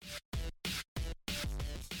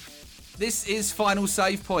This is Final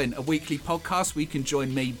Save Point, a weekly podcast where you can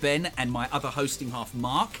join me, Ben, and my other hosting half,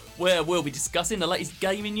 Mark, where we'll be discussing the latest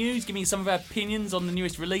gaming news, giving you some of our opinions on the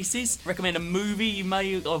newest releases, recommend a movie you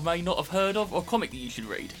may or may not have heard of, or a comic that you should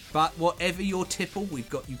read. But whatever your tipple, we've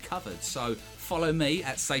got you covered. So follow me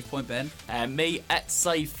at Save Point Ben. And me at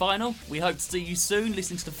Save Final. We hope to see you soon.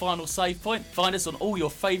 Listen to the Final Save Point. Find us on all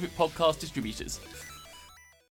your favourite podcast distributors.